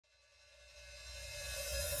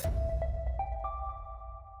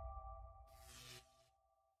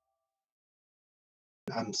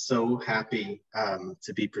I'm so happy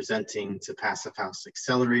to be presenting to Passive House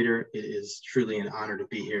Accelerator. It is truly an honor to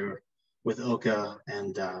be here with Ilka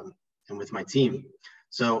and with my team.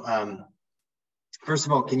 So first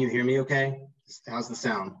of all, can you hear me okay? How's the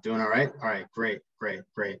sound? Doing all right? All right, great.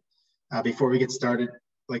 Before we get started,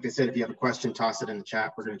 like I said, if you have a question, toss it in the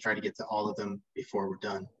chat. We're going to try to get to all of them before we're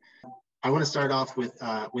done. I want to start off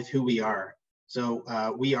with who we are. So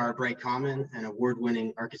we are Bright Common, an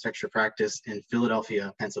award-winning architecture practice in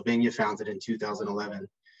Philadelphia, Pennsylvania, founded in 2011.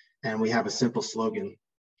 And we have a simple slogan: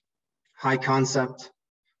 high concept,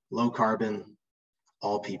 low carbon,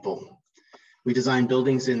 all people. We design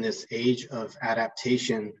buildings in this age of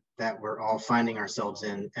adaptation that we're all finding ourselves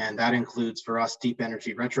in. And that includes for us deep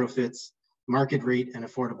energy retrofits, market rate and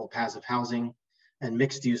affordable passive housing, and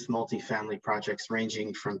mixed use multifamily projects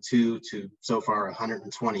ranging from 2 to so far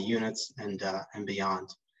 120 units and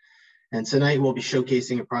beyond. And tonight we'll be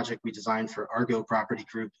showcasing a project we designed for Argo Property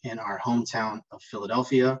Group in our hometown of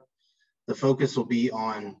Philadelphia. The focus will be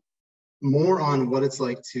more on what it's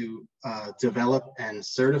like to develop and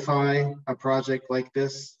certify a project like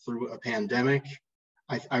this through a pandemic.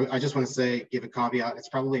 I just want to give a caveat. It's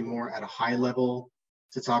probably more at a high level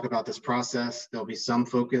to talk about this process. There'll be some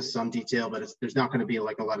focus, some detail, but there's not going to be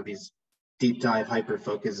like a lot of these deep dive,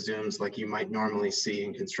 hyper-focused Zooms like you might normally see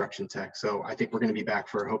in construction tech. So I think we're going to be back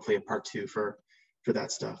for hopefully a part 2 for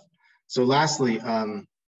that stuff. So lastly,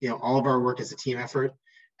 all of our work is a team effort.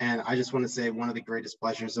 And I just want to say one of the greatest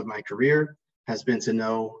pleasures of my career has been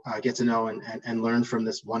to get to know and learn from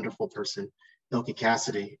this wonderful person, Ilka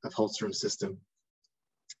Cassidy of Holzraum System.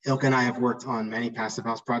 Ilka and I have worked on many passive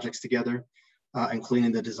house projects together,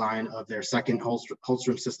 including the design of their second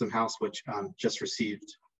Holzraum System house, which just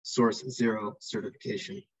received Source 0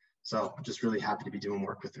 certification. So I'm just really happy to be doing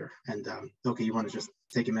work with her. And Ilka, you want to just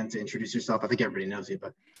take a minute to introduce yourself? I think everybody knows you,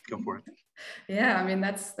 but go for it. Yeah, I mean,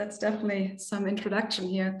 that's definitely some introduction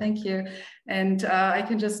here. Thank you. And I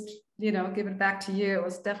can just, give it back to you. It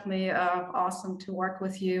was definitely awesome to work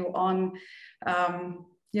with you on,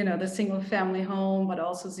 the single family home, but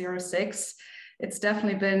also 06. It's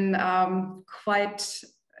definitely been quite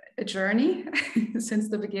a journey since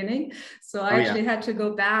the beginning. So I actually had to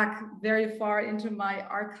go back very far into my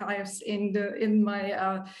archives in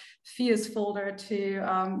my Phius folder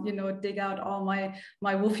to dig out all my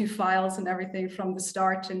Woofy files and everything from the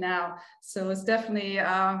start to now. So it's definitely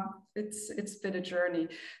it's been a journey.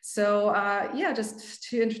 So just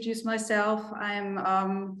to introduce myself,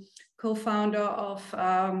 I'm co-founder of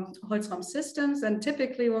Holzraum Systems, and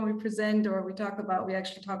typically when we present or we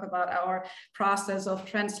actually talk about our process of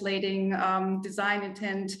translating design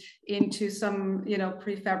intent into some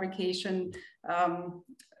prefabrication,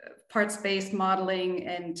 parts-based modeling,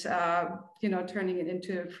 and turning it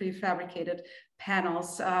into prefabricated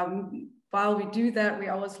panels. While we do that, we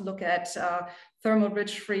always look at thermal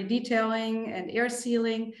bridge-free detailing and air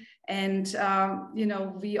sealing. And,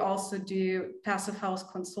 we also do passive house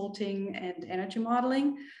consulting and energy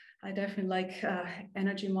modeling. I definitely like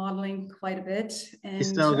energy modeling quite a bit. And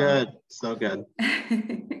so good.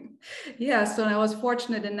 Yeah, so I was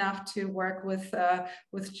fortunate enough to work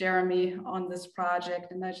with Jeremy on this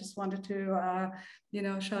project. And I just wanted to,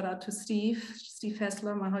 shout out to Steve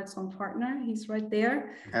Hessler, my Holzraum partner. He's right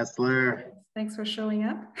there. Hessler. Thanks for showing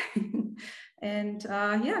up. And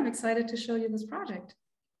I'm excited to show you this project.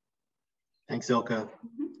 Thanks, Ilka.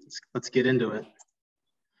 Let's get into it.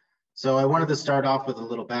 So I wanted to start off with a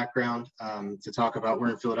little background to talk about, we're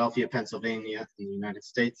in Philadelphia, Pennsylvania in the United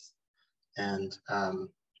States. And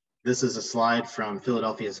this is a slide from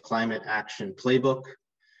Philadelphia's Climate Action Playbook.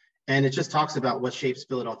 And it just talks about what shapes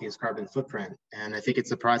Philadelphia's carbon footprint. And I think it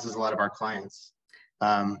surprises a lot of our clients.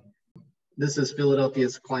 This is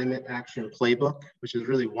Philadelphia's Climate Action Playbook, which is a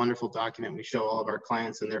really wonderful document we show all of our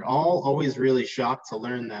clients. And they're all always really shocked to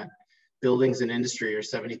learn that buildings and industry are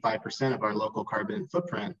 75% of our local carbon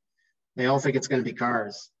footprint. They all think it's going to be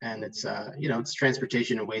cars, and it's it's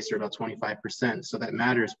transportation and waste are about 25%. So that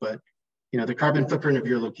matters, but the carbon footprint of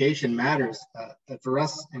your location matters. For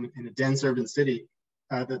us in a dense urban city,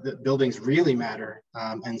 the buildings really matter,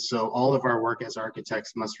 and so all of our work as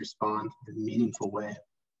architects must respond in a meaningful way.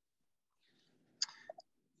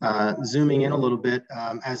 Zooming in a little bit,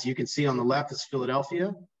 as you can see on the left is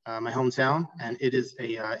Philadelphia, my hometown, and it is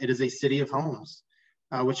a city of homes,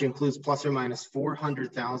 which includes plus or minus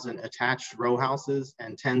 400,000 attached row houses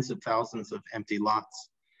and tens of thousands of empty lots.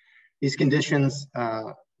 These conditions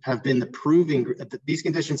have been a proving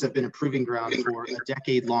ground for a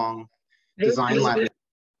decade-long design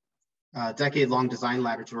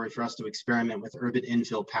laboratory for us to experiment with urban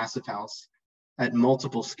infill passive house at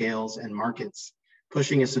multiple scales and markets.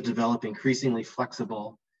 pushing us to develop increasingly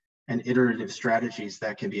flexible and iterative strategies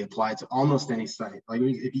that can be applied to almost any site. Like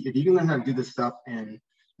if you can learn how to do this stuff in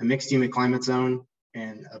a mixed humid climate zone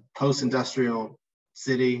and a post-industrial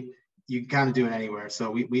city, you kind of do it anywhere.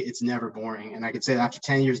 So it's never boring. And I could say that after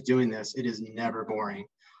 10 years doing this, it is never boring.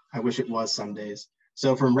 I wish it was some days.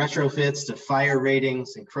 So from retrofits to fire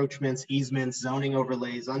ratings, encroachments, easements, zoning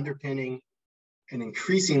overlays, underpinning an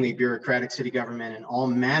increasingly bureaucratic city government and all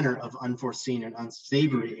manner of unforeseen and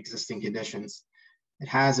unsavory existing conditions, it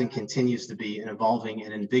has and continues to be an evolving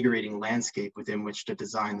and invigorating landscape within which to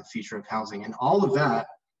design the future of housing. And all of that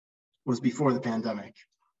was before the pandemic.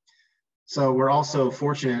 So we're also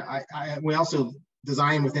fortunate. We also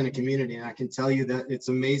design within a community, and I can tell you that it's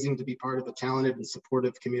amazing to be part of a talented and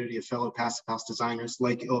supportive community of fellow passive house designers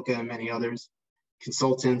like Ilka and many others,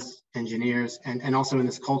 consultants, engineers, and also in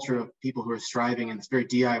this culture of people who are striving in this very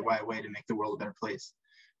DIY way to make the world a better place.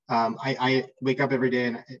 I wake up every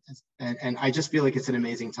day and I just feel like it's an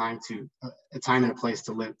amazing time a time and a place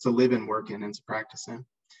to live and work in and to practice in.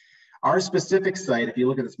 Our specific site, if you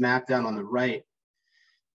look at this map down on the right,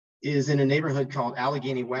 is in a neighborhood called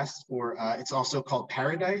Allegheny West, or it's also called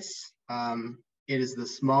Paradise. It is the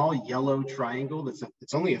small yellow triangle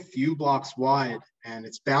it's only a few blocks wide, and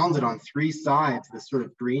it's bounded on three sides, this sort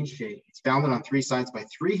of green shade. It's bounded on three sides by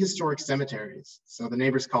three historic cemeteries. So the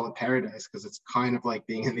neighbors call it Paradise because it's kind of like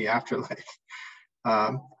being in the afterlife.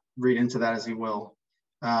 Read into that as you will.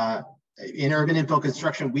 In urban infill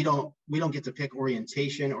construction, we don't get to pick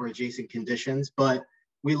orientation or adjacent conditions, but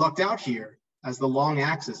we lucked out here. As the long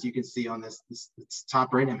axis you can see on this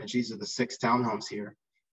top right image, these are the 6 townhomes here,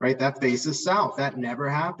 right? That faces south. That never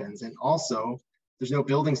happens. And also, there's no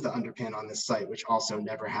buildings to underpin on this site, which also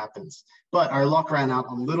never happens. But our luck ran out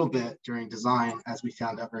a little bit during design, as we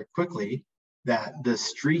found out very quickly that the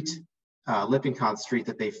street, Lippincott Street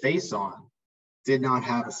that they face on, did not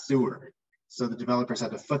have a sewer. So the developers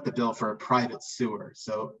had to foot the bill for a private sewer.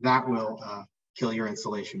 So that will kill your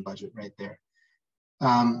insulation budget right there.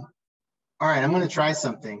 All right, I'm going to try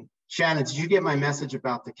something. Shannon, did you get my message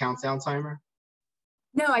about the countdown timer?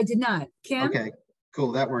 No, I did not. Kim? Okay,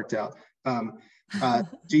 cool. That worked out.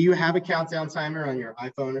 Do you have a countdown timer on your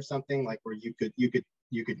iPhone or something, like where you could,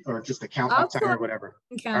 or just a countdown timer or whatever?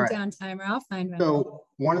 Countdown timer. I'll find one. So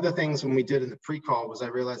one of the things when we did in the pre-call was I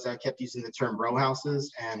realized I kept using the term row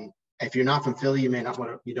houses, and if you're not from Philly, you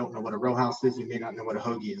don't know what a row house is. You may not know what a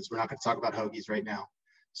hoagie is. We're not going to talk about hoagies right now.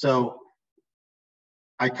 So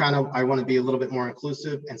I want to be a little bit more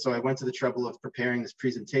inclusive. And so I went to the trouble of preparing this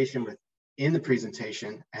presentation within the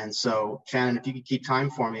presentation. And so Shannon, if you could keep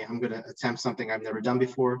time for me, I'm going to attempt something I've never done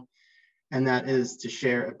before. And that is to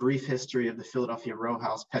share a brief history of the Philadelphia row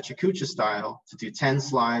house, Pechacucha style, to do 10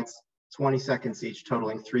 slides, 20 seconds each,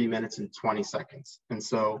 totaling 3 minutes and 20 seconds. And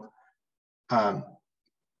so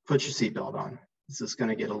put your seatbelt on. This is going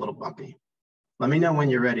to get a little bumpy. Let me know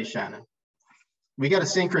when you're ready, Shannon. We got to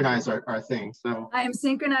synchronize our thing. So I am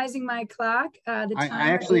synchronizing my clock. I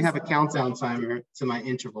actually have a countdown timer to my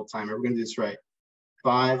interval timer. We're going to do this right.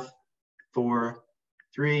 5, 4,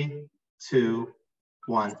 3, 2,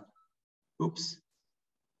 1. Oops.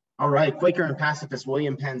 All right. Quaker and pacifist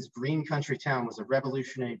William Penn's green country town was a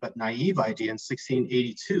revolutionary but naive idea in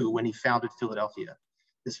 1682 when he founded Philadelphia.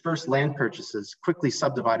 His first land purchases quickly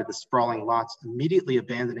subdivided the sprawling lots, immediately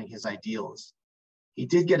abandoning his ideals. He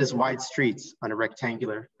did get his wide streets on a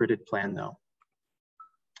rectangular gridded plan, though.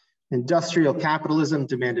 Industrial capitalism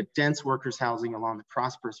demanded dense workers' housing along the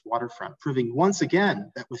prosperous waterfront, proving once again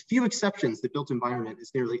that with few exceptions, the built environment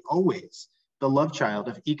is nearly always the love child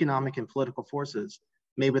of economic and political forces,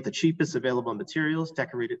 made with the cheapest available materials,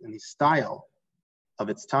 decorated in the style of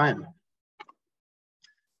its time.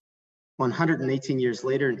 118 years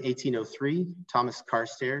later, in 1803, Thomas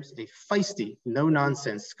Carstairs, a feisty,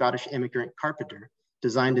 no-nonsense Scottish immigrant carpenter,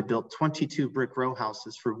 designed and built 22 brick row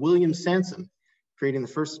houses for William Sansom, creating the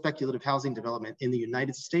first speculative housing development in the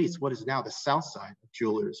United States, what is now the south side of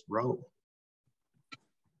Jewelers Row.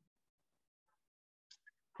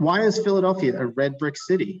 Why is Philadelphia a red brick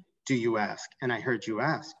city, do you ask? And I heard you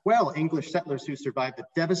ask. Well, English settlers who survived the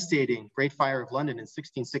devastating Great Fire of London in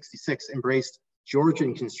 1666 embraced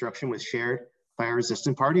Georgian construction with shared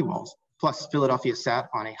fire-resistant party walls. Plus, Philadelphia sat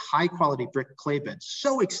on a high-quality brick clay bed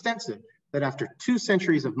so extensive that after 2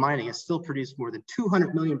 centuries of mining, it still produced more than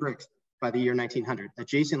 200 million bricks by the year 1900,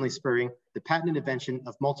 adjacently spurring the patented invention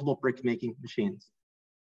of multiple brick-making machines.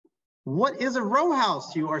 What is a row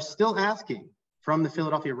house, you are still asking? From the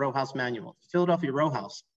Philadelphia Row House Manual. Philadelphia row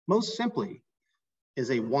house, most simply, is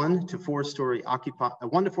a 1 to 4 story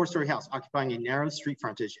house occupying a narrow street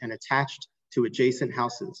frontage and attached to adjacent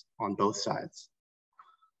houses on both sides.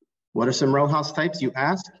 What are some row house types, you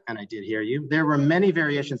ask? And I did hear you. There were many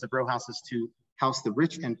variations of row houses to house the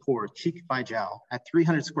rich and poor, cheek by jowl. At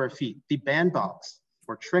 300 square feet, the bandbox,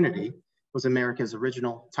 or Trinity, was America's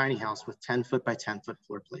original tiny house with 10-foot by 10-foot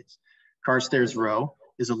floor plates. Carstairs Row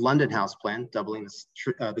is a London house plan, doubling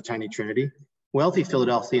the tiny Trinity. Wealthy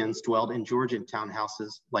Philadelphians dwelled in Georgian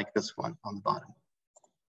townhouses like this one on the bottom.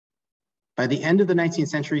 By the end of the 19th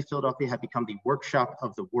century, Philadelphia had become the workshop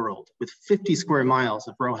of the world, with 50 square miles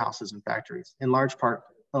of row houses and factories, in large part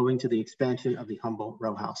owing to the expansion of the humble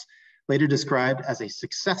row house. Later described as a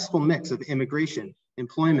successful mix of immigration,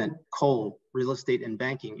 employment, coal, real estate, and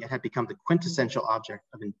banking, it had become the quintessential object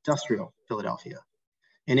of industrial Philadelphia.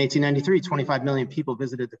 In 1893, 25 million people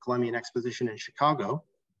visited the Columbian Exposition in Chicago,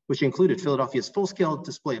 which included Philadelphia's full-scale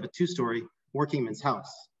display of a two-story workingman's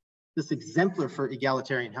house. This exemplar for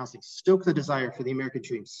egalitarian housing stoked the desire for the American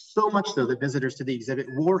dream, so much so that visitors to the exhibit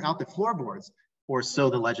wore out the floorboards, or so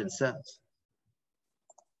the legend says.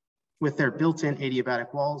 With their built-in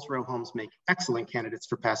adiabatic walls, row homes make excellent candidates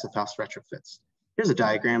for passive house retrofits. Here's a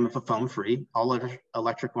diagram of a foam-free,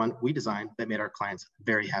 all-electric one we designed that made our clients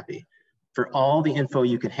very happy. For all the info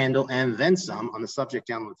you could handle and then some on the subject,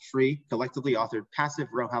 download the free, collectively authored passive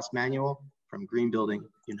row house manual from Green Building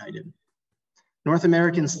United. North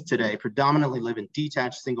Americans today predominantly live in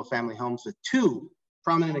detached single-family homes with two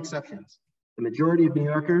prominent exceptions. The majority of New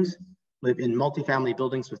Yorkers live in multifamily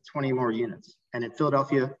buildings with 20 more units. And in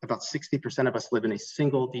Philadelphia, about 60% of us live in a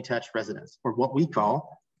single detached residence, or what we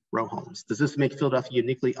call row homes. Does this make Philadelphia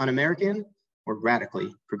uniquely un-American or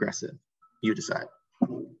radically progressive? You decide.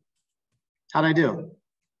 How'd I do?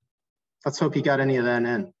 Let's hope you got any of that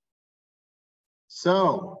in.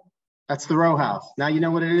 So that's the row house. Now you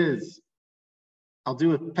know what it is. I'll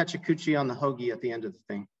do a Pechacucci on the hoagie at the end of the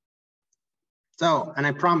thing. So, and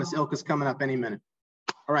I promise Ilka's coming up any minute.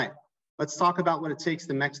 All right, let's talk about what it takes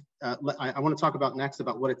the next, I want to talk about next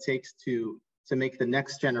about what it takes to make the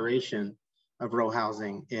next generation of row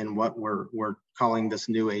housing in what we're calling this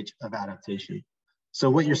new age of adaptation. So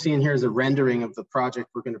what you're seeing here is a rendering of the project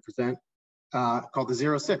we're going to present called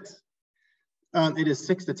the 06. It is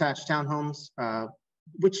 6 detached townhomes,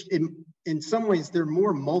 which in some ways they're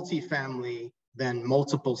more multifamily than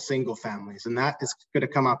multiple single families. And that is going to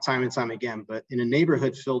come up time and time again, but in a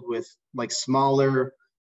neighborhood filled with like smaller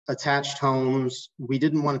attached homes, we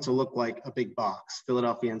didn't want it to look like a big box.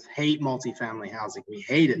 Philadelphians hate multifamily housing. We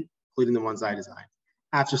hate it, including the ones I designed.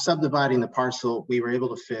 After subdividing the parcel, we were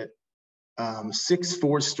able to fit 6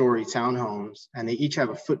 4-story townhomes, and they each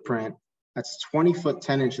have a footprint that's 20 foot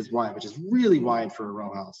 10 inches wide, which is really wide for a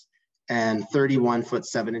row house, and 31 foot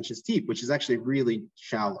 7 inches deep, which is actually really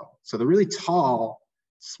shallow. So they're really tall,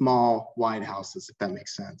 small, wide houses, if that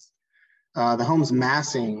makes sense. The home's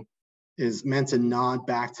massing is meant to nod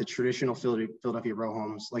back to traditional Philadelphia row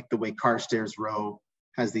homes, like the way Carstairs Row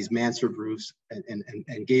has these mansard roofs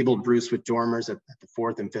and gabled roofs with dormers at the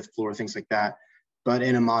 4th and 5th floor, things like that, but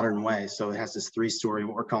in a modern way. So it has this 3-story,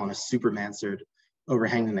 what we're calling a super mansard,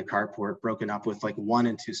 overhanging the carport, broken up with like 1-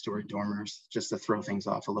 and 2-story dormers, just to throw things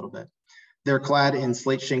off a little bit. They're clad in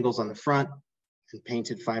slate shingles on the front and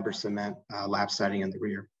painted fiber cement lap siding in the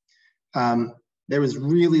rear. There was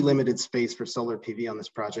really limited space for solar PV on this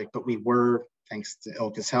project, but we were, thanks to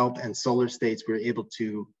Ilka's help and Solar States, we were able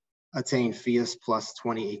to attain Phius Plus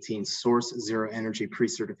 2018 Source Zero Energy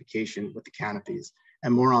pre-certification with the canopies.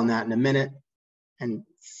 And more on that in a minute. And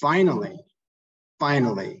finally,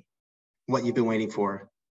 what you've been waiting for,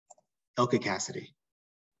 Ilka Cassidy.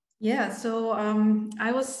 Yeah, so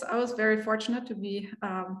I was very fortunate to be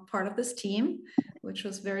part of this team, which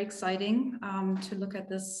was very exciting to look at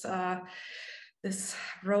this this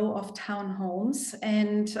row of townhomes.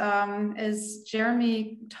 And as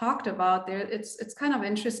Jeremy talked about, it's kind of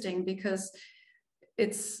interesting because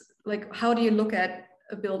it's like, how do you look at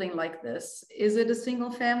a building like this? Is it a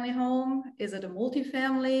single family home? Is it a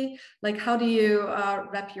multifamily? Like, how do you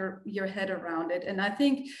wrap your head around it? And I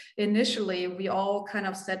think initially we all kind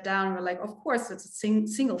of sat down and we're like, of course it's a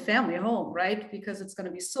single family home, right? Because it's going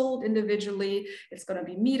to be sold individually, it's going to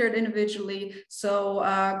be metered individually. So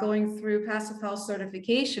going through passive house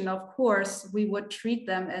certification, of course, we would treat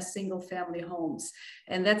them as single family homes.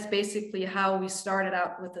 And that's basically how we started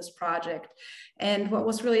out with this project. And what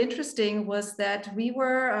was really interesting was that we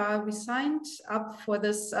signed up for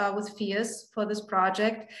this with Phius for this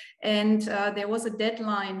project, and there was a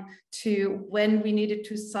deadline to when we needed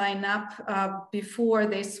to sign up before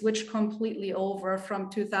they switched completely over from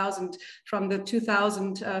the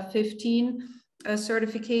 2015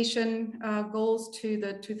 certification goals to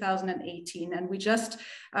the 2018. And we just,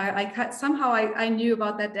 somehow I knew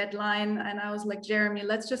about that deadline, and I was like, Jeremy,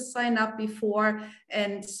 let's just sign up before,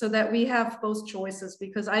 and so that we have both choices,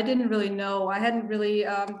 because I didn't really know, I hadn't really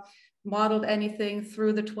modeled anything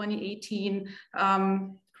through the 2018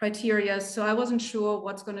 criteria. So I wasn't sure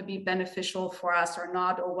what's going to be beneficial for us or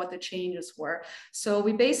not, or what the changes were. So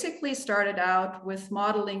we basically started out with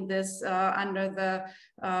modeling this under the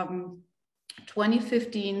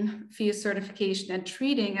 2015 Phius certification and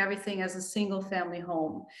treating everything as a single family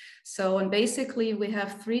home. So, and basically we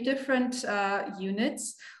have 3 different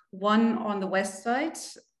units, one on the west side,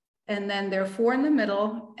 and then there are 4 in the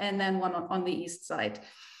middle, and then one on the east side.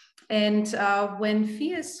 And when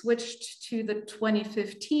Phius switched to the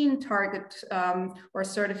 2015 target or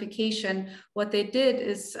certification, what they did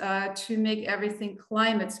is to make everything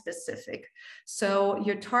climate specific. So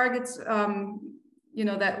your targets, you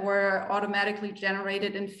know, that were automatically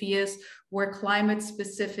generated in Phius were climate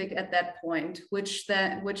specific at that point, which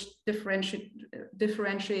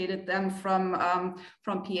differentiated them from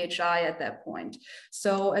PHI at that point.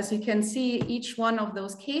 So as you can see, each one of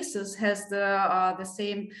those cases has the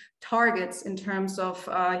same targets in terms of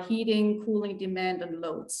heating, cooling demand, and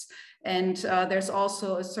loads. And there's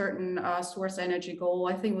also a certain source energy goal.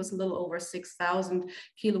 I think it was a little over 6,000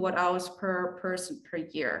 kilowatt hours per person per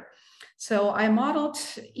year. So I modeled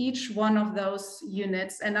each one of those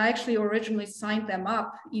units, and I actually originally signed them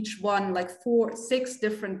up, each one like 6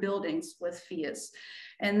 different buildings with Phius.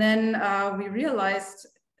 And then we realized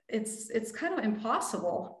it's kind of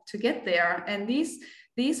impossible to get there. And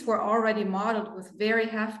these were already modeled with very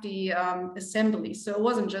hefty assemblies. So it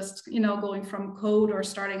wasn't just, you know, going from code or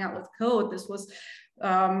starting out with code. This was,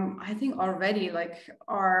 I think, already like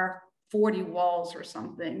our 40 walls or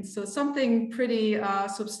something. So something pretty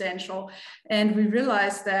substantial. And we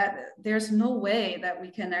realized that there's no way that we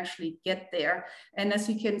can actually get there. And as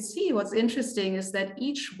you can see, what's interesting is that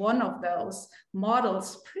each one of those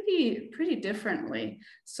models pretty differently.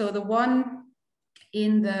 So the one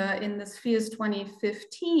in this Phius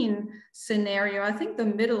 2015 scenario, I think the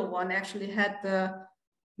middle one actually had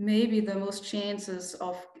maybe the most chances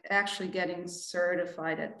of actually getting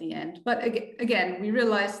certified at the end. But again, we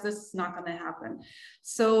realized this is not going to happen.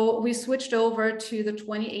 So we switched over to the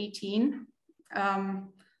 2018.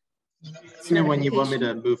 When you want me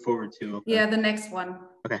to move forward to? Okay. Yeah, the next one.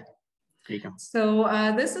 Okay, there you go. So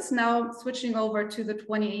this is now switching over to the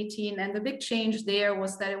 2018. And the big change there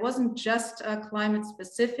was that it wasn't just climate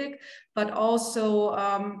specific, but also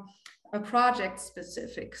a project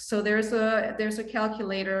specific. So there's a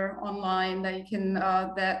calculator online that you can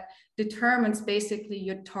that determines basically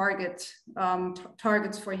your targets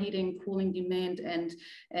for heating, cooling demand,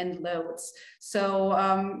 and loads. So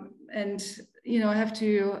and you know, I have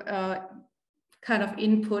to kind of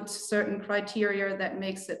input certain criteria that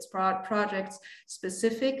makes its projects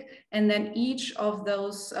specific, and then each of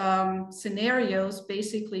those scenarios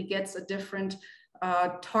basically gets a different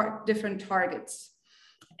different targets.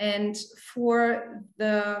 And for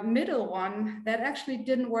the middle one, that actually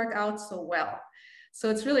didn't work out so well. So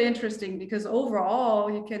it's really interesting because overall,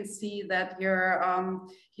 you can see that your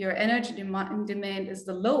energy demand is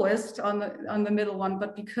the lowest on the middle one,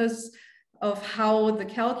 but because of how the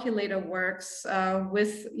calculator works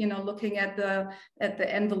with, you know, looking at the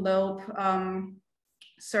envelope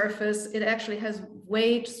surface, it actually has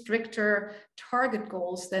way stricter target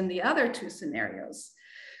goals than the other 2 scenarios.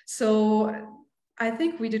 So I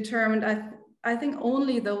think we determined, I think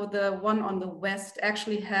only though the one on the west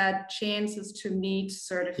actually had chances to meet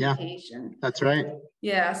certification. Yeah, that's right.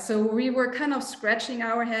 Yeah, so we were kind of scratching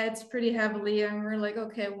our heads pretty heavily, and we're like,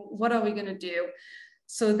 okay, what are we going to do?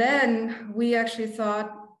 So then we actually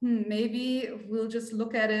thought, maybe we'll just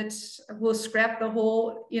look at it, we'll scrap the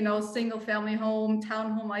whole, you know, single family home,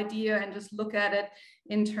 townhome idea, and just look at it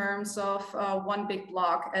in terms of one big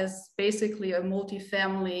block as basically a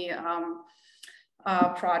multifamily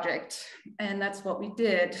project. And that's what we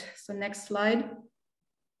did. So next slide.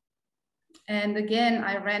 And again,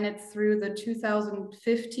 I ran it through the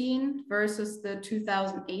 2015 versus the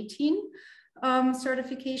 2018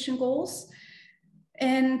 certification goals.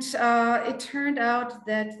 And it turned out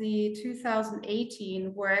that the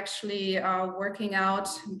 2018 were actually working out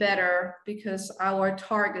better because our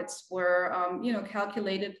targets were, you know,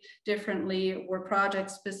 calculated differently, were project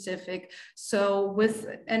specific. So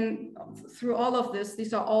and through all of this,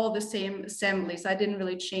 these are all the same assemblies. I didn't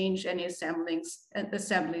really change any assemblies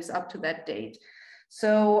up to that date.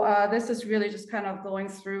 So this is really just kind of going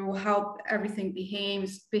through how everything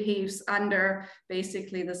behaves under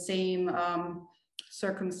basically the same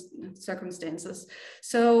circumstances.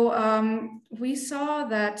 So we saw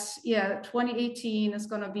that, yeah, 2018 is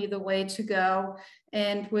going to be the way to go.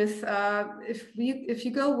 And with if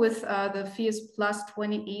you go with the Phius Plus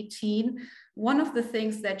 2018, one of the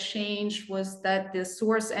things that changed was that the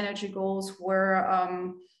source energy goals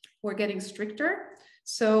were getting stricter.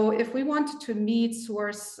 So if we wanted to meet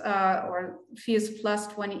source or Phius Plus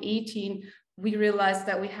 2018, we realized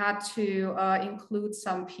that we had to include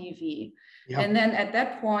some PV. Yep. And then at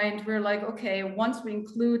that point, we're like, okay, once we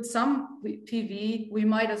include some PV, we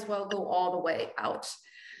might as well go all the way out.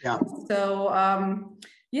 Yeah. So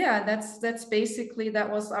yeah, that's basically, that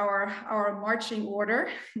was our marching order.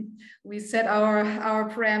 We set our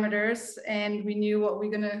parameters, and we knew what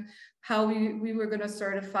how we were gonna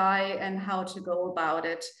certify and how to go about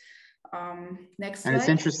it. Next slide. And it's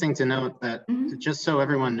interesting to note that, just so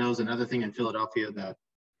everyone knows, another thing in Philadelphia that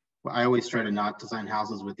I always try to not design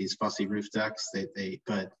houses with these fussy roof decks.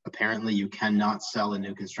 But apparently you cannot sell a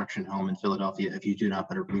new construction home in Philadelphia if you do not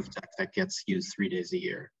put a roof deck that gets used 3 days a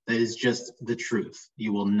year. That is just the truth.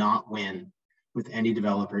 You will not win with any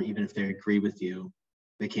developer, even if they agree with you.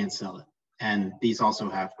 They can't sell it. And these also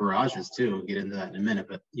have garages too. We'll get into that in a minute,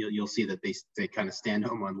 but you'll see that they kind of stand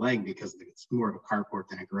on one leg because it's more of a carport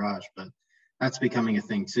than a garage. But that's becoming a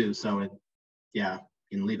thing too. So yeah.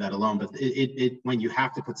 You can leave that alone, but when you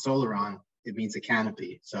have to put solar on, it means a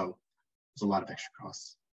canopy. So there's a lot of extra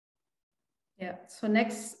costs. Yeah. So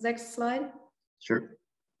next slide. Sure.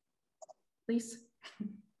 Please.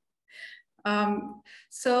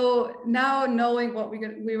 So now knowing what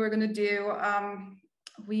we were going to do,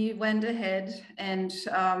 we went ahead and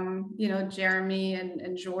you know, Jeremy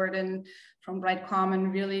and Jordan from Bright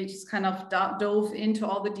Common really just kind of dove into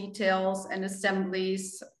all the details and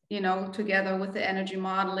assemblies. You know, together with the energy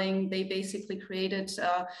modeling, they basically created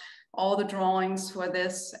all the drawings for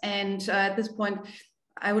this. And at this point,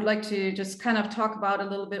 I would like to just kind of talk about a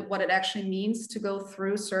little bit what it actually means to go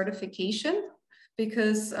through certification,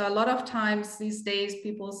 because a lot of times these days,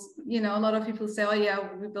 a lot of people say, oh yeah,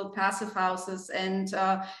 we build passive houses, and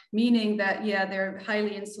meaning that, yeah, they're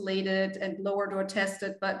highly insulated and lower door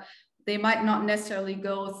tested, but they might not necessarily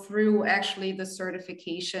go through actually the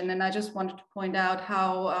certification. And I just wanted to point out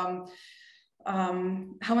how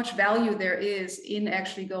much value there is in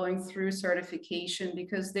actually going through certification,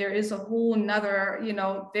 because there is a whole nother, you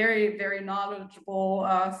know, very, very knowledgeable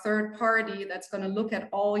third party that's going to look at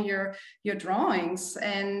all your drawings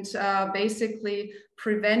and basically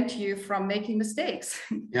prevent you from making mistakes.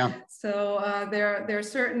 Yeah. So there are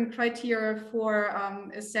certain criteria for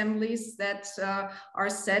assemblies that are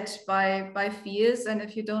set by Phius, and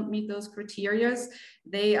if you don't meet those criteria,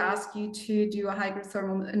 they ask you to do a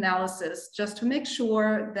hydrothermal analysis just to make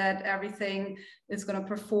sure that everything is going to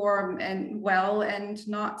perform well and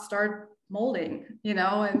not start molding, you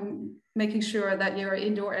know, and making sure that your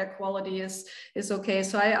indoor air quality is okay.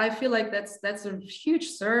 So I feel like that's a huge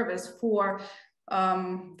service for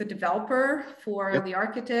the developer, for the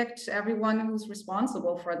architect, everyone who's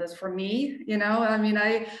responsible for this. For me, you know, I mean,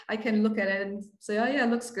 I can look at it and say, oh yeah, it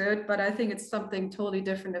looks good, but I think it's something totally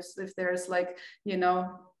different if there's, like, you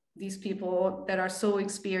know, these people that are so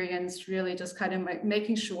experienced, really just kind of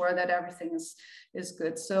making sure that everything is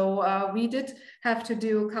good. So we did have to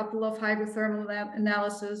do a couple of hydrothermal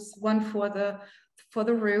analysis, one for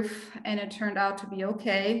the roof, and it turned out to be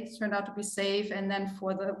okay. It turned out to be safe. And then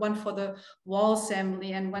for the wall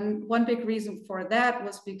assembly. And one big reason for that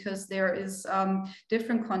was because there is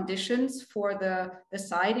different conditions for the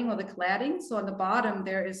siding or the cladding. So on the bottom,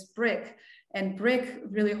 there is brick, and brick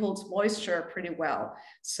really holds moisture pretty well.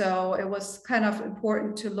 So it was kind of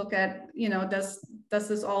important to look at, you know, is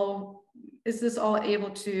this all able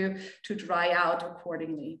to dry out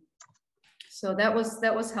accordingly? So that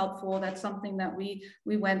was helpful. That's something that we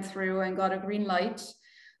went through and got a green light.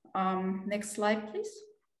 Next slide, please.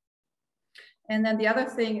 And then the other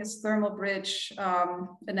thing is thermal bridge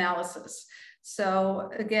analysis.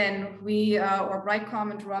 So again, or Bright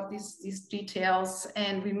Common drew up these details,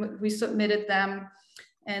 and we submitted them.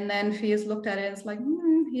 And then Phius looked at it. It's like,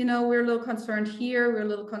 you know, we're a little concerned here. We're a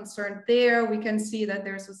little concerned there. We can see that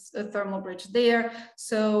there's a thermal bridge there.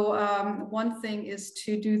 So one thing is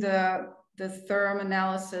to do the therm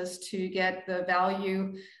analysis to get the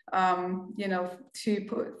value, you know, to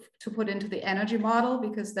put into the energy model,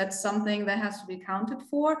 because that's something that has to be accounted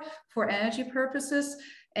for energy purposes.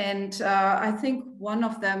 And I think one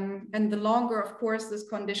of them, and the longer, of course, this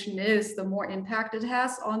condition is, the more impact it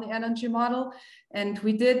has on the energy model. And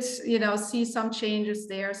we did, you know, see some changes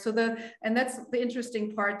there. So and that's the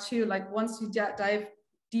interesting part too. Like once you dive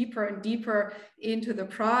deeper and deeper into the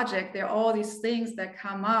project, there are all these things that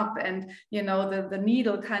come up, and you know, the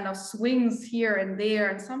needle kind of swings here and there,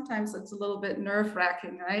 and sometimes it's a little bit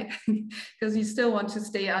nerve-wracking, right? Because you still want to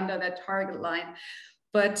stay under that target line.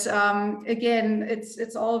 But again,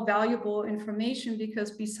 it's all valuable information,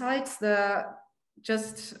 because besides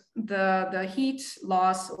just the heat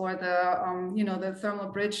loss or the you know, the thermal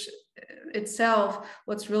bridge itself,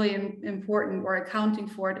 what's really important, or accounting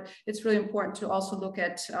for it, it's really important to also look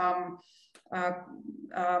at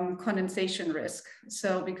condensation risk.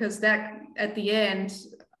 So because that at the end,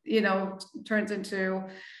 you know, turns into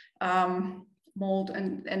mold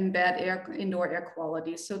and bad indoor air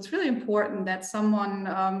quality. So it's really important that someone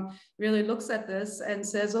really looks at this and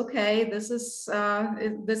says, okay, this is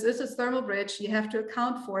a thermal bridge, you have to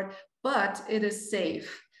account for it, but it is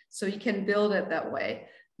safe. So you can build it that way.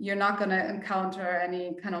 You're not going to encounter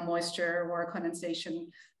any kind of moisture or condensation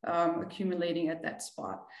accumulating at that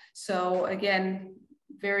spot. So again,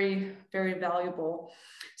 very, very valuable.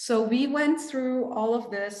 So we went through all of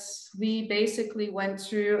this. We basically went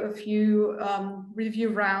through a few review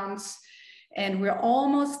rounds, and we're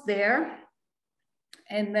almost there.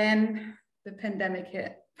 And then the pandemic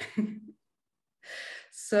hit.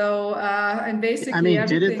 So, and basically, I mean,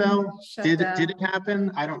 did it though? Did it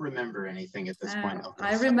happen? I don't remember anything at this point.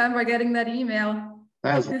 I remember getting that email.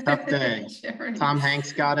 That was a tough day. Tom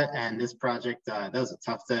Hanks got it, and this project, that was a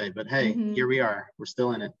tough day. But hey, here we are. We're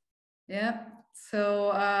still in it. Yeah.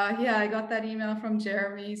 So yeah, I got that email from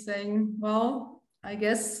Jeremy saying, well, I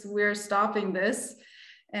guess we're stopping this.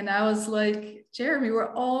 And I was like, Jeremy,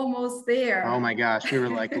 we're almost there. Oh my gosh, we were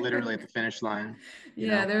like literally at the finish line.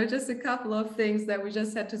 Yeah, there were just a couple of things that we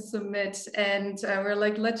just had to submit, and we're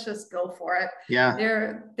like, let's just go for it. Yeah.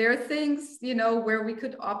 There are things, you know, where we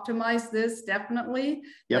could optimize this, definitely.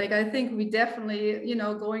 Yep. Like I think we definitely, you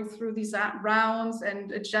know, going through these rounds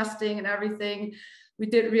and adjusting and everything, we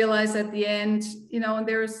did realize at the end, you know, and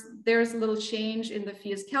there's a little change in the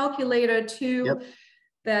Phius calculator too. Yep.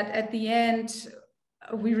 That at the end,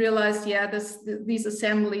 we realized, yeah, these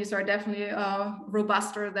assemblies are definitely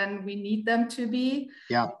robuster than we need them to be.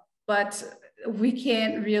 Yeah. But we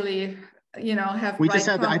can't really, you know, have. We just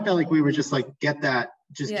had. I felt like we were just like get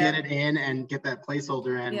it in and get that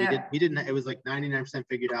placeholder in. Yeah. We didn't. It was like 99%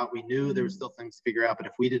 figured out. We knew there were still things to figure out, but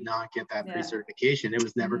if we did not get that pre-certification, it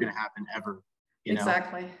was never going to happen ever. You know,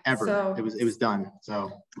 exactly. Ever. So, it was done.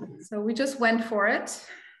 So we just went for it.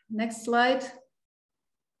 Next slide.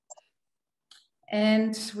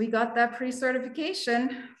 And we got that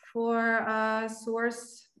pre-certification for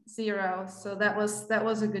source 0. So that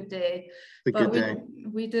was a good day.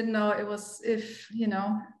 We didn't know it was,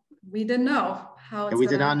 we didn't know how it's we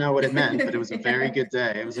did not know what it meant, but it was a very good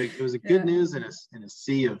day. It was a good news in a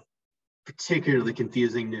sea of particularly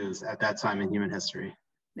confusing news at that time in human history.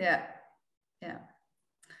 Yeah. Yeah.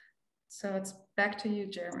 So it's back to you,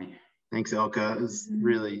 Jeremy. Thanks, Ilka. It was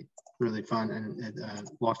really fun, and it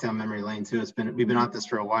walked down memory lane too. We've been at this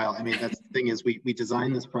for a while. I mean, that's the thing is we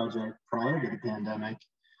designed this project prior to the pandemic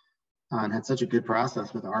and had such a good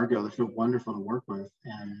process with Argo. They're so wonderful to work with,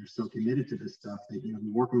 and they're so committed to this stuff. That, you know,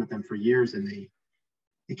 we're working with them for years, and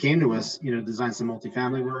they came to us, you know, design some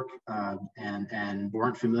multifamily work, and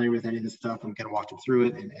weren't familiar with any of this stuff. I'm kind of walked them through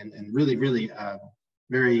it, and really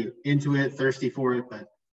very into it, thirsty for it, but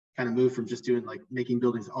kind of moved from just doing like making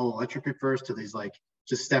buildings all electric at first to these like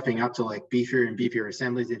just stepping up to like beefier and beefier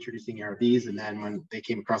assemblies, introducing RVs. And then when they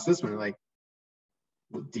came across this one, they're like,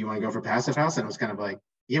 do you want to go for passive house? And it was kind of like,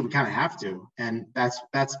 yeah, we kind of have to. And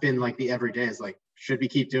that's been like the everyday is like, should we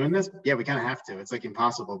keep doing this? Yeah, we kind of have to. It's like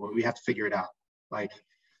impossible, but we have to figure it out. Like,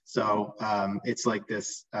 so it's like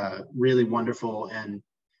this really wonderful and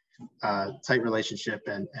tight relationship,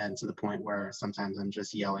 and to the point where sometimes I'm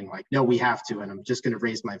just yelling like, no, we have to, and I'm just going to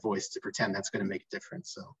raise my voice to pretend that's going to make a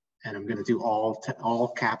difference. So, and I'm going to do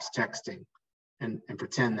all caps texting and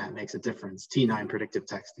pretend that makes a difference. T9 predictive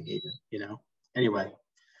texting even, you know. Anyway,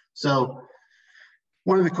 so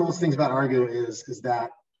one of the coolest things about Argo is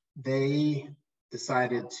that they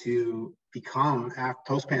decided to become,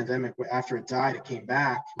 post-pandemic, after it died, it came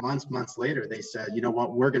back months later. They said, you know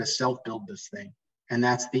what, we're going to self-build this thing. And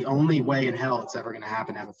that's the only way in hell it's ever going to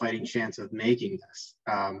happen to have a fighting chance of making this.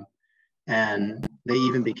 And they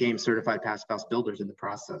even became certified passive house builders in the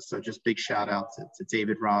process. So just big shout out to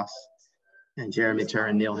David Ross and Jeremy Turr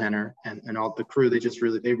and Neil Henner and all the crew.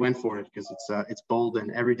 They went for it because it's bold, and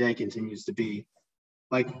every day continues to be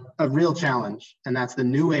like a real challenge. And that's the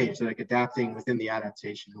new age, like adapting within the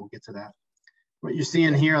adaptation. We'll get to that. What you're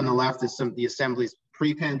seeing here on the left is some of the assemblies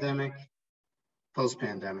pre-pandemic,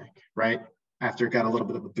 post-pandemic, right? After it got a little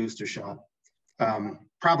bit of a booster shot.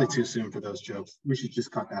 probably too soon for those jokes. We should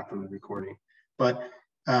just cut that from the recording. But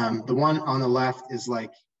the one on the left is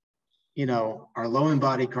like, you know, our low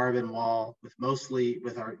embodied carbon wall with mostly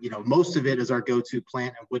with our, you know, most of it is our go-to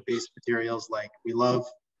plant and wood-based materials. Like we love,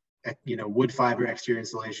 you know, wood fiber exterior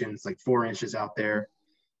insulation. It's like 4 inches out there,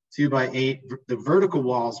 2x8. The vertical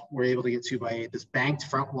walls we're able to get 2x8. This banked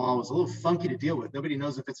front wall was a little funky to deal with. Nobody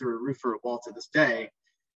knows if it's a roof or a wall to this day.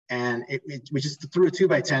 And we just threw a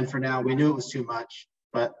 2x10 for now. We knew it was too much,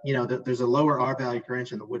 but you know, there's a lower R value per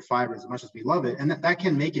inch in the wood fiber as much as we love it. And that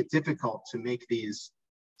can make it difficult to make these,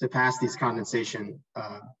 to pass these condensation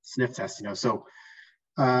sniff tests, you know. So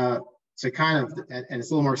to kind of, and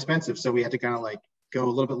it's a little more expensive. So we had to kind of like go a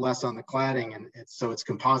little bit less on the cladding. And so it's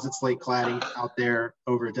composite slate cladding out there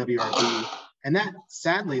over WRB. And that,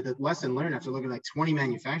 sadly, the lesson learned after looking at like 20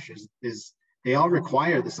 manufacturers is they all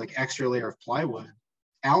require this like extra layer of plywood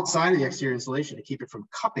outside of the exterior insulation to keep it from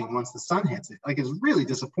cupping once the sun hits it. Like it's really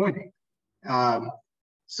disappointing.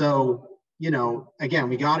 So, you know, again,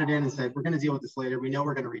 we got it in and said, we're going to deal with this later. We know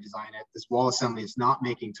we're going to redesign it. This wall assembly is not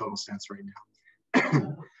making total sense right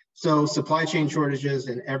now. So supply chain shortages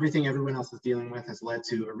and everything everyone else is dealing with has led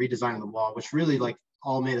to a redesign of the wall, which really like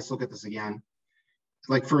all made us look at this again.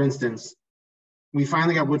 Like for instance, we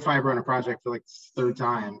finally got wood fiber on a project for like the 3rd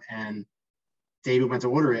time, and David went to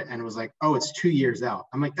order it and it was like, oh, it's 2 years out.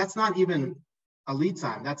 I'm like, that's not even a lead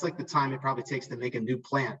time. That's like the time it probably takes to make a new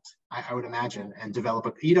plant, I would imagine, and develop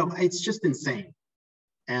it. You know, it's just insane.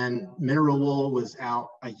 And mineral wool was out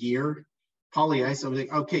a year. Polyiso was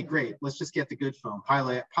like, okay, great. Let's just get the good foam.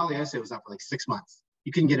 Polyiso was out for like 6 months.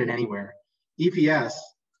 You couldn't get it anywhere. EPS,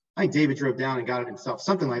 I think David drove down and got it himself.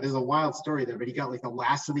 Something like, there's a wild story there, but he got like the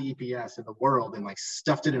last of the EPS in the world and like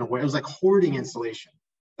stuffed it in a way. It was like hoarding insulation.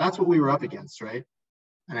 That's what we were up against, right?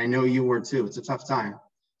 And I know you were too. It's a tough time.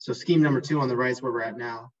 So scheme number 2 on the right is where we're at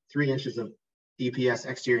now. 3 inches of EPS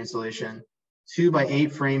exterior insulation,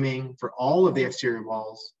 2x8 framing for all of the exterior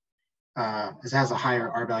walls. This has a higher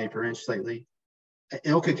R value per inch slightly.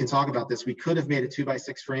 Ilka can talk about this. We could have made a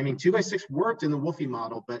 2x6 framing. 2x6 worked in the Wolfie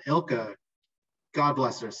model, but Ilka, God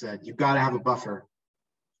bless her, said, you've got to have a buffer.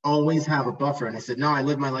 Always have a buffer. And I said, no, I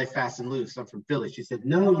live my life fast and loose. I'm from Philly. She said,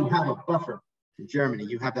 no, you have a buffer. In Germany,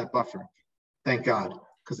 you have that buffer. Thank God,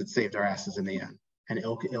 because it saved our asses in the end. And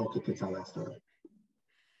Ilka can tell that story.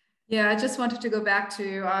 Yeah, I just wanted to go back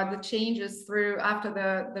to the changes through after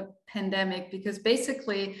the pandemic, because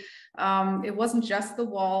basically it wasn't just the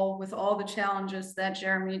wall with all the challenges that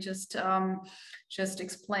Jeremy just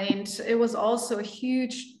explained. It was also a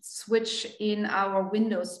huge switch in our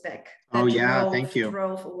window spec. Oh yeah, thank you.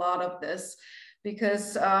 Drove a lot of this.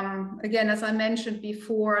 Because again, as I mentioned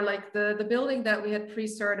before, like the building that we had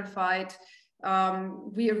pre-certified,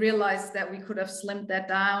 we realized that we could have slimmed that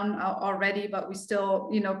down already, but we still,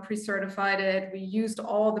 you know, pre-certified it. We used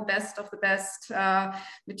all the best of the best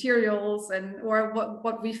materials or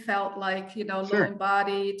what we felt like, you know, low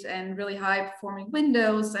embodied and really high performing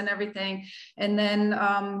windows and everything. And then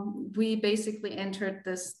we basically entered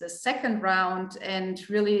the second round and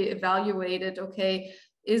really evaluated, okay,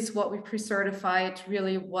 is what we pre-certified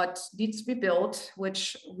really what needs to be built,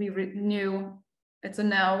 which we knew it's a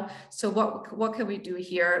no. So what can we do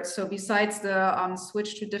here? So besides the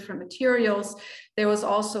switch to different materials, there was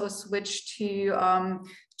also a switch to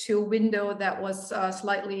a window that was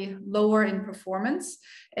slightly lower in performance.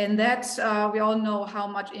 And that we all know how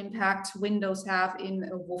much impact windows have in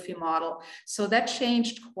a Wolfie model. So that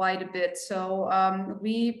changed quite a bit. So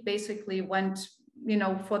we basically went, you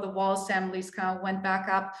know, for the wall assemblies, kind of went back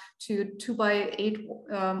up to 2x8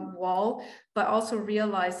 wall, but also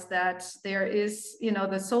realized that there is, you know,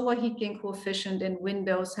 the solar heat gain coefficient in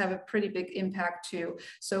windows have a pretty big impact too.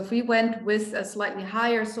 So if we went with a slightly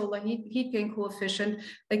higher solar heat gain coefficient,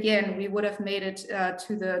 again, we would have made it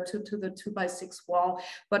to the 2x6 wall.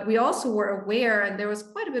 But we also were aware, and there was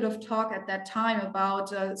quite a bit of talk at that time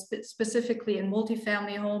about specifically in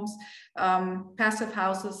multifamily homes, passive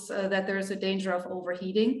houses, that there's a danger of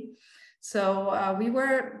overheating. So we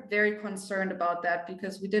were very concerned about that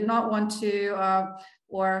because we did not want to,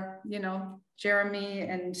 or, you know, Jeremy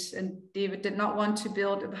and David did not want to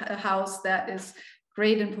build a house that is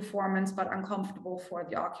great in performance, but uncomfortable for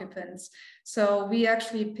the occupants. So we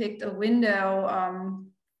actually picked a window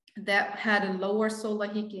that had a lower solar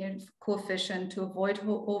heat gain coefficient to avoid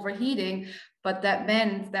overheating, but that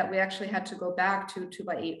meant that we actually had to go back to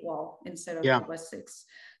 2x8 wall instead of 2x6.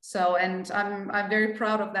 So, and I'm very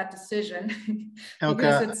proud of that decision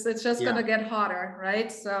because it's just going to get hotter,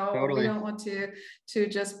 right? So we don't want to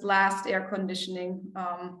just blast air conditioning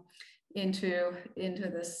into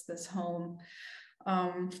this home.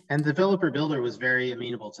 And the developer builder was very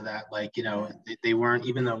amenable to that. Like, you know, they weren't,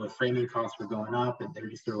 even though the framing costs were going up, and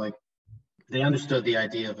they're like, they understood the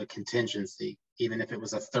idea of a contingency, even if it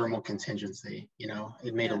was a thermal contingency, you know,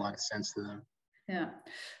 it made a lot of sense to them. Yeah.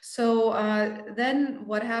 So then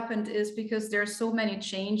what happened is, because there are so many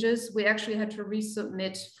changes, we actually had to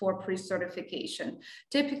resubmit for pre-certification.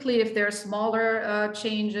 Typically, if there are smaller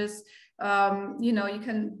changes, you know, you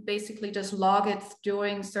can basically just log it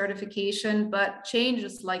during certification, but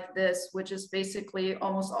changes like this, which is basically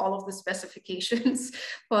almost all of the specifications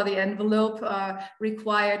for the envelope,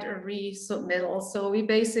 required a resubmittal. So we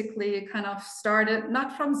basically kind of started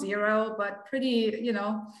not from zero, but pretty,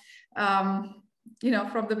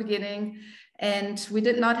 from the beginning. And we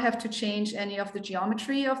did not have to change any of the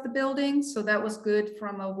geometry of the building. So that was good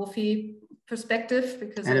from a WUFI perspective,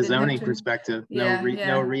 because and a zoning perspective, no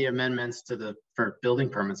re-amendments for building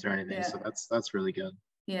permits or anything. Yeah. So that's really good.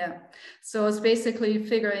 Yeah. So it's basically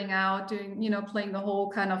figuring out, playing the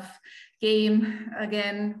whole kind of game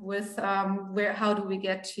again with how do we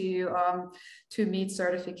get to meet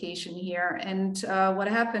certification here. And what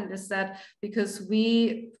happened is that, because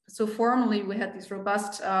formally we had these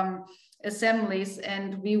robust assemblies,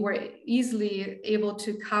 and we were easily able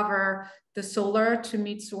to cover the solar to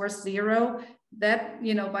meet source zero, that,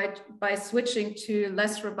 by switching to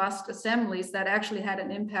less robust assemblies, that actually had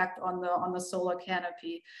an impact on the solar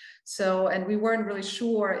canopy. So, and we weren't really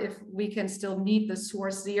sure if we can still meet the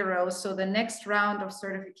source zero. So the next round of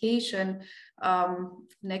certification,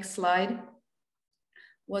 next slide,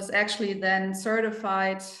 was actually then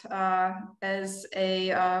certified as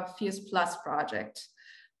a Phius Plus project.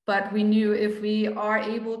 But we knew if we are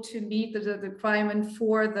able to meet the requirement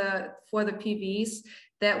for the PVs,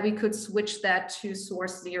 that we could switch that to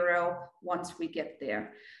source zero once we get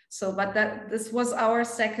there. So, but this was our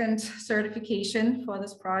second certification for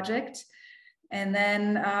this project. And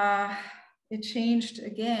then it changed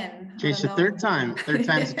again. Changed the third time. Third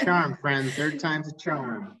time's a charm, friend. Third time's a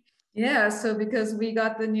charm. Yeah, so because we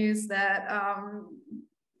got the news that,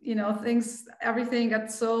 everything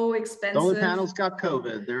got so expensive. Solar panels got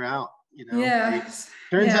COVID, they're out. Yeah.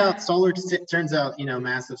 Turns out,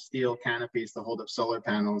 massive steel canopies to hold up solar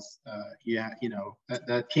panels,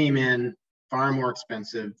 that came in far more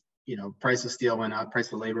expensive. Price of steel went up,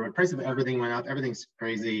 price of labor, price of everything went up, everything's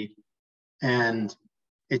crazy. And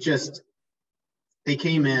they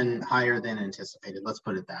came in higher than anticipated, let's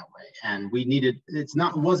put it that way. And it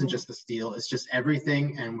wasn't just the steel, it's just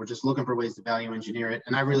everything. And we're just looking for ways to value engineer it.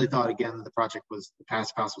 And I really thought, again, the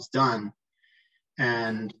passive house was done.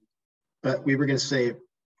 But we were going to save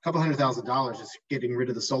a couple $100,000 just getting rid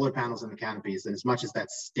of the solar panels and the canopies. And as much as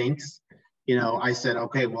that stinks, I said,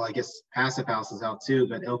 okay, well, I guess passive house is out too.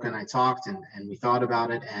 But Ilka and I talked and we thought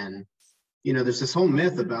about it. And, there's this whole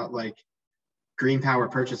myth about like green power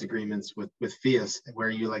purchase agreements with Phius,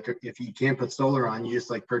 where you if you can't put solar on, you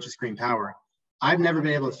just purchase green power. I've never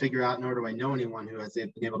been able to figure out, nor do I know anyone who has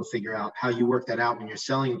been able to figure out how you work that out when you're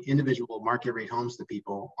selling individual market rate homes to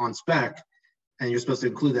people on spec. And you're supposed to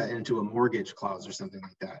include that into a mortgage clause or something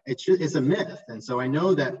like that. It's a myth. And so I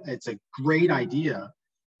know that it's a great idea,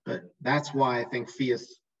 but that's why I think Phius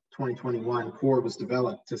 2021 core was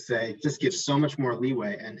developed to say, just give so much more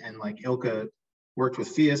leeway. And like Ilka worked with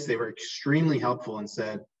Phius, they were extremely helpful and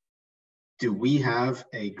said, do we have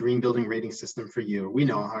a green building rating system for you? We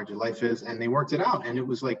know how hard your life is. And they worked it out. And it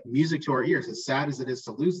was like music to our ears. As sad as it is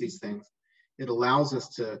to lose these things, it allows us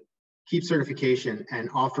to keep certification and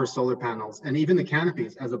offer solar panels and even the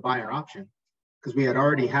canopies as a buyer option, because we had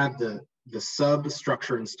already had the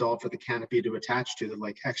substructure installed for the canopy to attach to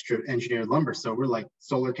the extra engineered lumber. So we're like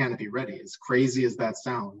solar canopy ready. As crazy as that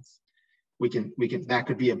sounds, that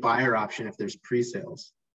could be a buyer option if there's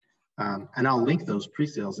pre-sales. And I'll link those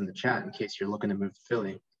pre-sales in the chat in case you're looking to move to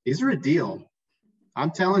Philly. These are a deal. I'm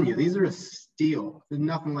telling you, these are a steal. There's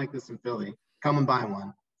nothing like this in Philly. Come and buy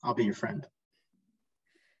one. I'll be your friend.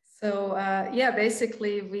 So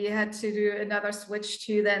basically we had to do another switch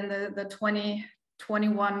to then the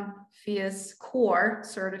 2021 Phius core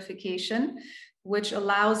certification, which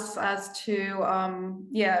allows us to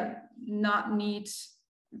not need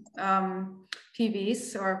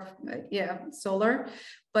PVs or solar,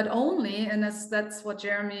 but only, and that's what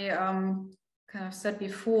Jeremy kind of said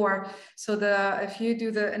before. So if you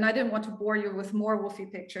do and I didn't want to bore you with more WUFI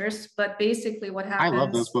pictures, but basically what happens. I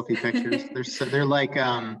love those WUFI pictures. They're like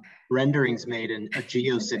renderings made in a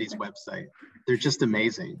GeoCities website. They're just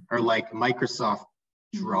amazing. Or like Microsoft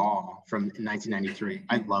Draw from 1993.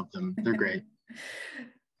 I love them. They're great.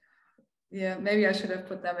 Yeah, maybe I should have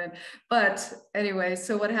put them in. But anyway,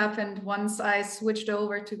 so what happened once I switched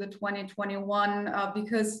over to the 2021,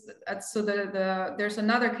 because there's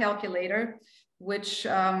another calculator which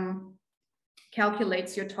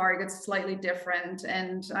calculates your targets slightly different,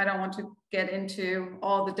 and I don't want to get into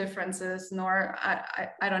all the differences, nor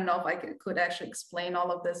I don't know if I could actually explain all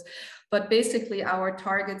of this, but basically our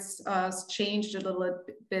targets changed a little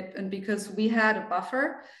bit, and because we had a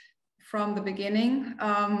buffer from the beginning,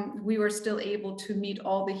 we were still able to meet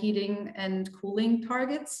all the heating and cooling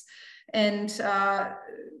targets, and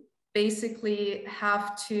basically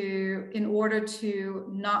have to, in order to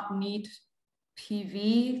not need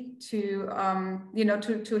PV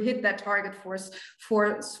to hit that target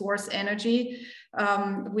for source energy,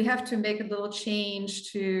 we have to make a little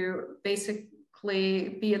change to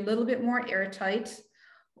basically be a little bit more airtight,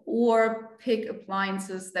 or pick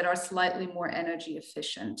appliances that are slightly more energy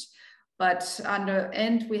efficient. But on the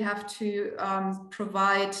end, we have to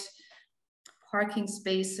provide parking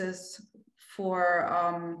spaces for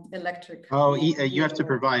electric. Oh, you have to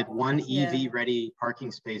provide one EV-ready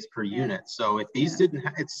parking space per unit. So if these didn't,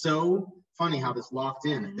 it's so funny how this locked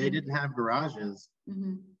in. If they didn't have garages,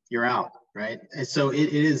 you're out, right? And so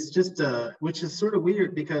it is just, which is sort of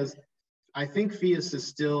weird, because I think Phius is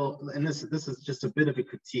still, and this is just a bit of a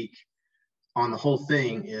critique on the whole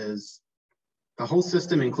thing, is the whole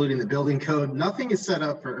system, including the building code, nothing is set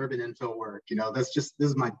up for urban infill work. You know, this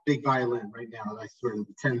is my big violin right now. I sort of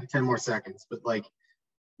 10 more seconds, but like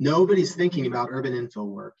nobody's thinking about urban infill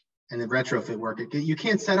work and the retrofit work. You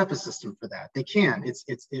can't set up a system for that. They can't.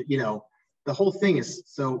 You know, the whole thing is,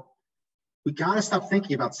 so we got to stop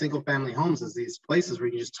thinking about single family homes as these places where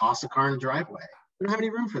you can just toss a car in the driveway. We don't have any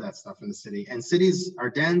room for that stuff in the city, and cities are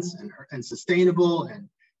dense and sustainable, and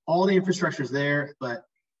all the infrastructure is there, but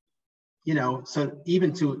you know, so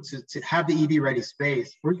even to have the EV ready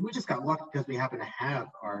space, we just got lucky because we happen to have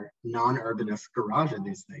our non-urbanist garage in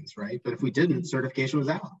these things, right? But if we didn't, certification was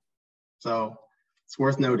out. So it's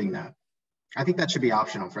worth noting that. I think that should be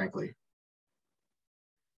optional, frankly.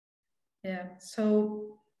 Yeah,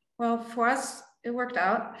 so, well, for us, it worked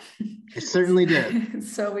out. It certainly did.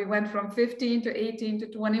 So we went from 15 to 18 to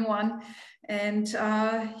 21, and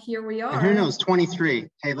here we are. And who knows, 23.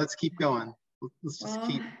 Hey, let's keep going. Let's just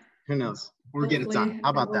keep. Who knows? We'll get it done.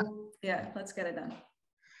 How about that? Yeah, let's get it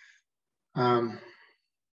done.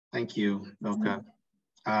 Thank you, Ilka.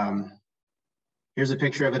 Here's a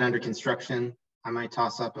picture of it under construction. I might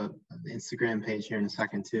toss up an Instagram page here in a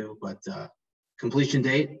second too, but completion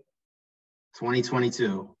date,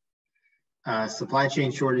 2022. Supply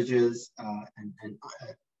chain shortages and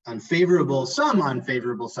some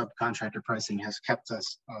unfavorable subcontractor pricing has kept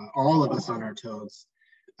us, all of us, on our toes.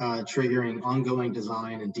 Triggering ongoing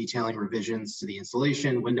design and detailing revisions to the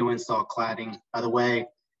installation, window install, cladding. By the way,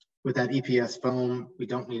 with that EPS foam,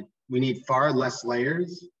 we need far less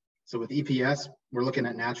layers. So with EPS, we're looking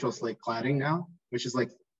at natural slate cladding now, which is like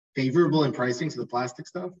favorable in pricing to the plastic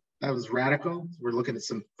stuff. That was radical. We're looking at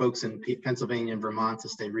some folks in Pennsylvania and Vermont to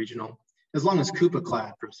stay regional. As long as Coupa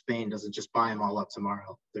Clad from Spain doesn't just buy them all up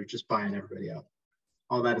tomorrow, they're just buying everybody up.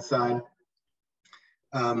 All that aside,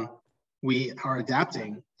 we are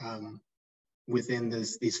adapting within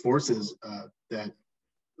these forces that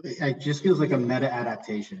it just feels like a meta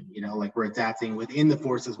adaptation, you know, like we're adapting within the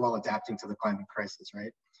forces while adapting to the climate crisis,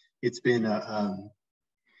 right? It's been I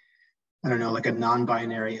don't know, like a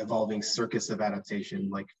non-binary evolving circus of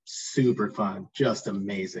adaptation, like super fun, just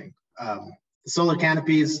amazing. The solar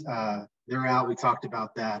canopies, they're out. We talked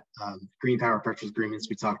about that. Green power purchase agreements,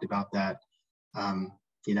 we talked about that.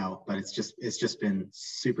 You know, but it's just been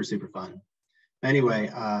super, super fun. Anyway,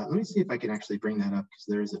 let me see if I can actually bring that up, because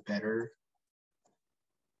there is a better,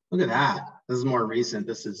 look at that. This is more recent.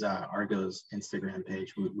 This is Argo's Instagram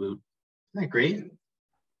page. Woot woot. Isn't that great?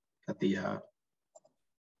 Got the,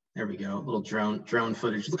 there we go, a little drone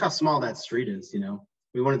footage. Look how small that street is, you know.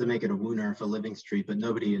 We wanted to make it a Wooner for Living Street, but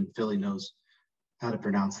nobody in Philly knows how to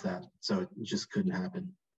pronounce that. So it just couldn't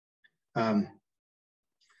happen.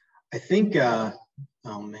 I think,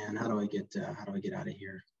 oh man, how do I get out of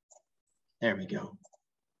here? There we go.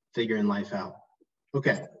 Figuring life out.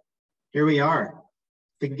 Okay, here we are. I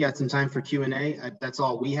think we got some time for Q&A. That's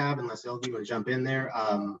all we have, unless Ilka, you want to jump in there.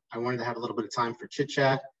 I wanted to have a little bit of time for chit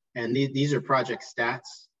chat, and these are project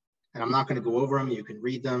stats, and I'm not going to go over them. You can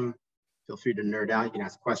read them. Feel free to nerd out. You can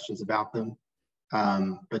ask questions about them.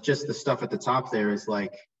 But just the stuff at the top there is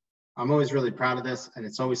like, I'm always really proud of this, and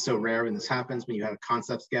it's always so rare when this happens, when you have a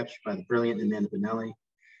concept sketch by the brilliant Amanda Bonelli,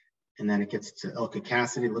 and then it gets to Ilka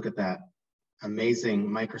Cassidy. Look at that amazing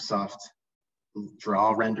Microsoft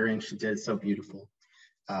draw rendering she did, so beautiful.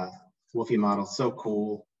 Wolfie model, so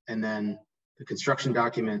cool. and then the construction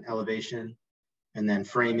document, elevation, and then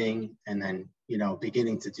framing, and then, you know,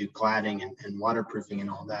 beginning to do cladding and waterproofing and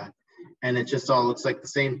all that. And it just all looks like the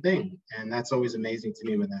same thing. And that's always amazing to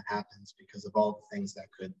me when that happens, because of all the things that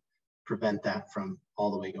could prevent that from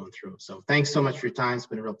all the way going through. So thanks so much for your time. It's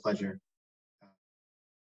been a real pleasure.